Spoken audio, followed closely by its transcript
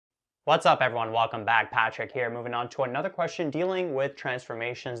What's up, everyone? Welcome back. Patrick here. Moving on to another question dealing with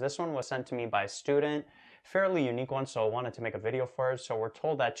transformations. This one was sent to me by a student. Fairly unique one, so I wanted to make a video for it. So we're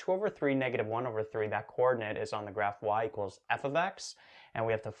told that 2 over 3 negative 1 over 3, that coordinate is on the graph y equals f of x. And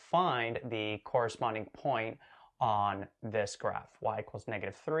we have to find the corresponding point on this graph. Y equals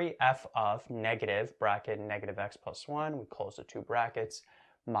negative 3, f of negative, bracket, negative x plus 1. We close the two brackets,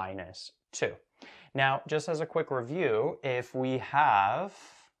 minus 2. Now, just as a quick review, if we have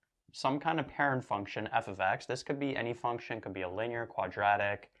some kind of parent function, f of x. This could be any function, could be a linear,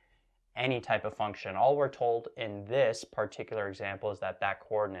 quadratic, any type of function. All we're told in this particular example is that that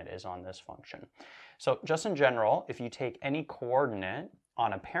coordinate is on this function. So just in general, if you take any coordinate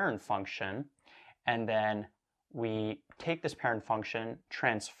on a parent function, and then we take this parent function,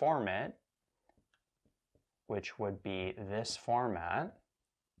 transform it, which would be this format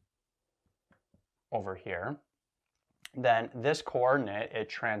over here, then this coordinate, it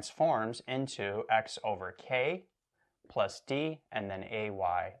transforms into x over k plus d, and then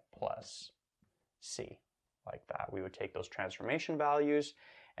ay plus c, like that. We would take those transformation values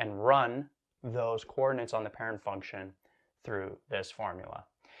and run those coordinates on the parent function through this formula.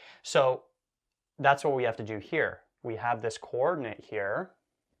 So that's what we have to do here. We have this coordinate here,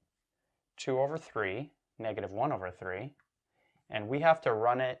 2 over 3, negative 1 over 3, and we have to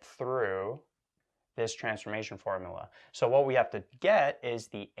run it through this transformation formula. So what we have to get is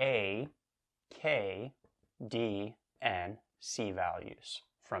the a, k, d, and c values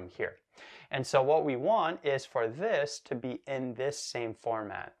from here. And so what we want is for this to be in this same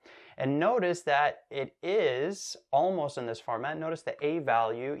format. And notice that it is almost in this format. Notice the a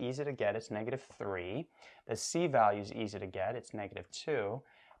value, easy to get, it's negative 3. The c value is easy to get, it's negative 2.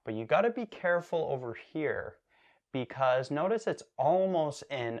 But you got to be careful over here, because notice it's almost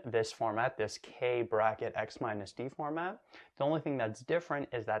in this format, this k bracket x minus d format. The only thing that's different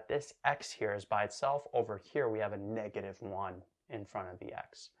is that this x here is by itself. Over here we have a negative 1 in front of the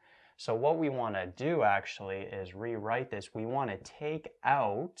x. So what we want to do actually is rewrite this. We want to take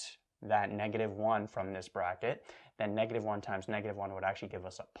out that negative 1 from this bracket. Then negative 1 times negative 1 would actually give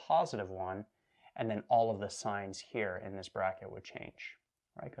us a positive 1. And then all of the signs here in this bracket would change,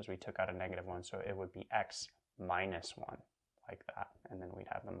 right? Because we took out a negative 1, so it would be x minus 1, like that, and then we'd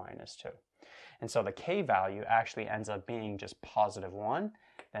have the minus 2. And so the k value actually ends up being just positive 1,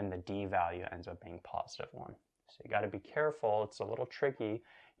 then the d value ends up being positive 1. So you got to be careful, it's a little tricky.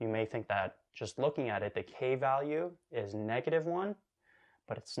 You may think that just looking at it, the k value is negative 1,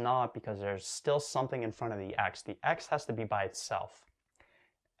 but it's not, because there's still something in front of the x. The x has to be by itself,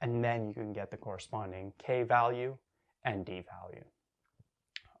 and then you can get the corresponding k value and d value.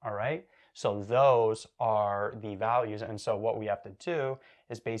 All right? So those are the values, and so what we have to do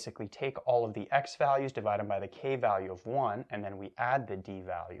is basically take all of the x values, divide them by the k value of 1, and then we add the d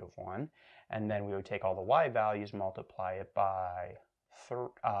value of 1, and then we would take all the y values, multiply it by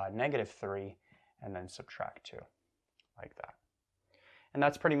negative 3, and then subtract 2, like that. And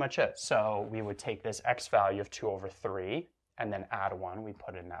that's pretty much it. So we would take this x value of 2 over 3, and then add 1. We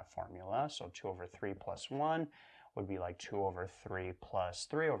put it in that formula, so 2 over 3 plus 1 would be like 2 over 3 plus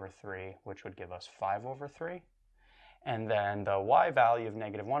 3 over 3, which would give us 5 over 3. And then the y value of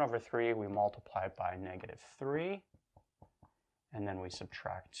negative 1 over 3, we multiply by negative 3, and then we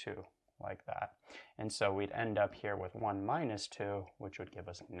subtract 2, like that. And so we'd end up here with 1 minus 2, which would give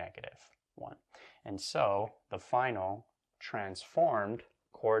us negative 1. And so the final transformed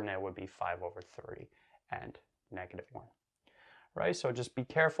coordinate would be 5 over 3 and negative 1. Right, so just be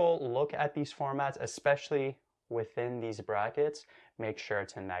careful, look at these formats, especially within these brackets, make sure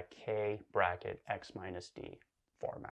it's in that k bracket x minus d format.